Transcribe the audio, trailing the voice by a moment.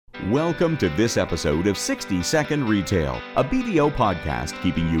Welcome to this episode of 60 Second Retail, a BDO podcast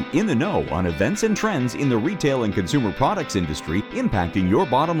keeping you in the know on events and trends in the retail and consumer products industry impacting your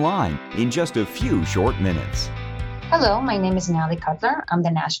bottom line in just a few short minutes. Hello, my name is Nally Cutler. I'm the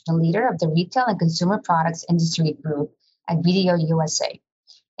national leader of the Retail and Consumer Products Industry Group at BDO USA.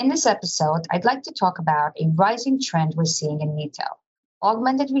 In this episode, I'd like to talk about a rising trend we're seeing in retail,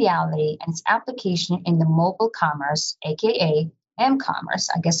 augmented reality and its application in the mobile commerce, aka mCommerce,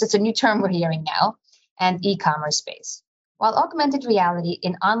 I guess it's a new term we're hearing now, and e-commerce space. While augmented reality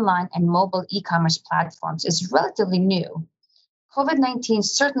in online and mobile e-commerce platforms is relatively new, COVID-19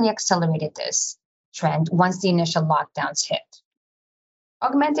 certainly accelerated this trend once the initial lockdowns hit.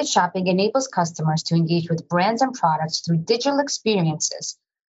 Augmented shopping enables customers to engage with brands and products through digital experiences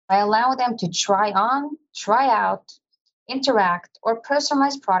by allowing them to try on, try out, interact, or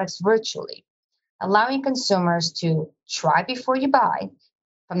personalize products virtually, allowing consumers to try before you buy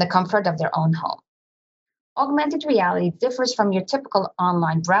from the comfort of their own home. Augmented reality differs from your typical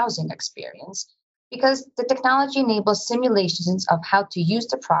online browsing experience because the technology enables simulations of how to use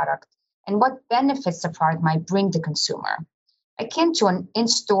the product and what benefits the product might bring the consumer, akin to an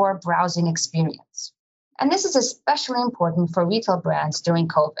in-store browsing experience. And this is especially important for retail brands during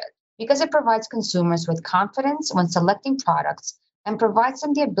COVID because it provides consumers with confidence when selecting products and provides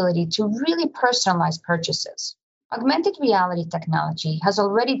them the ability to really personalize purchases. Augmented reality technology has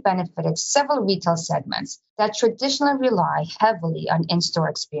already benefited several retail segments that traditionally rely heavily on in-store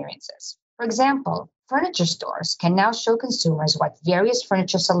experiences. For example, furniture stores can now show consumers what various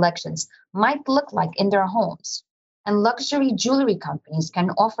furniture selections might look like in their homes, and luxury jewelry companies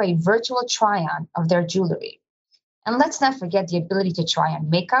can offer a virtual try-on of their jewelry. And let's not forget the ability to try on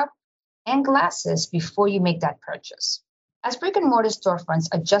makeup and glasses before you make that purchase. As brick-and-mortar storefronts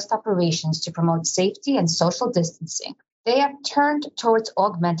adjust operations to promote safety and social distancing, they have turned towards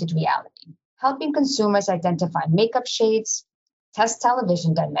augmented reality, helping consumers identify makeup shades, test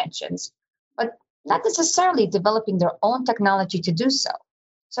television dimensions, but not necessarily developing their own technology to do so.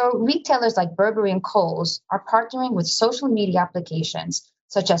 So retailers like Burberry and Kohl's are partnering with social media applications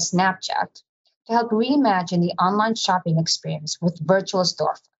such as Snapchat to help reimagine the online shopping experience with virtual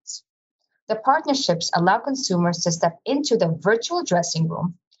storefronts. The partnerships allow consumers to step into the virtual dressing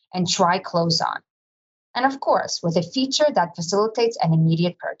room and try clothes on. And of course, with a feature that facilitates an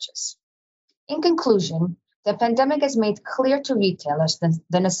immediate purchase. In conclusion, the pandemic has made clear to retailers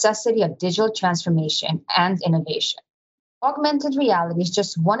the necessity of digital transformation and innovation. Augmented reality is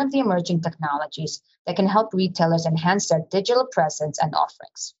just one of the emerging technologies that can help retailers enhance their digital presence and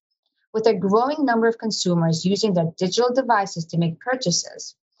offerings. With a growing number of consumers using their digital devices to make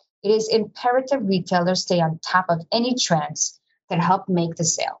purchases, it is imperative retailers stay on top of any trends that help make the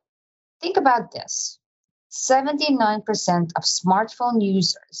sale. Think about this. 79% of smartphone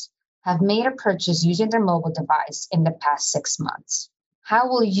users have made a purchase using their mobile device in the past 6 months. How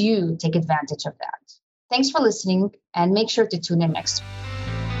will you take advantage of that? Thanks for listening, and make sure to tune in next week.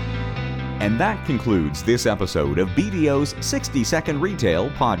 And that concludes this episode of BDO's 60 Second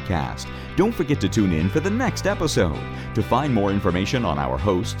Retail podcast. Don't forget to tune in for the next episode. To find more information on our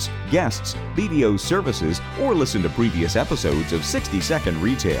hosts, guests, BDO's services, or listen to previous episodes of 60 Second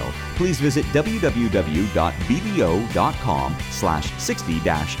Retail, please visit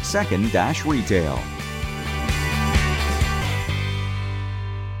www.bdo.com/60-second-retail.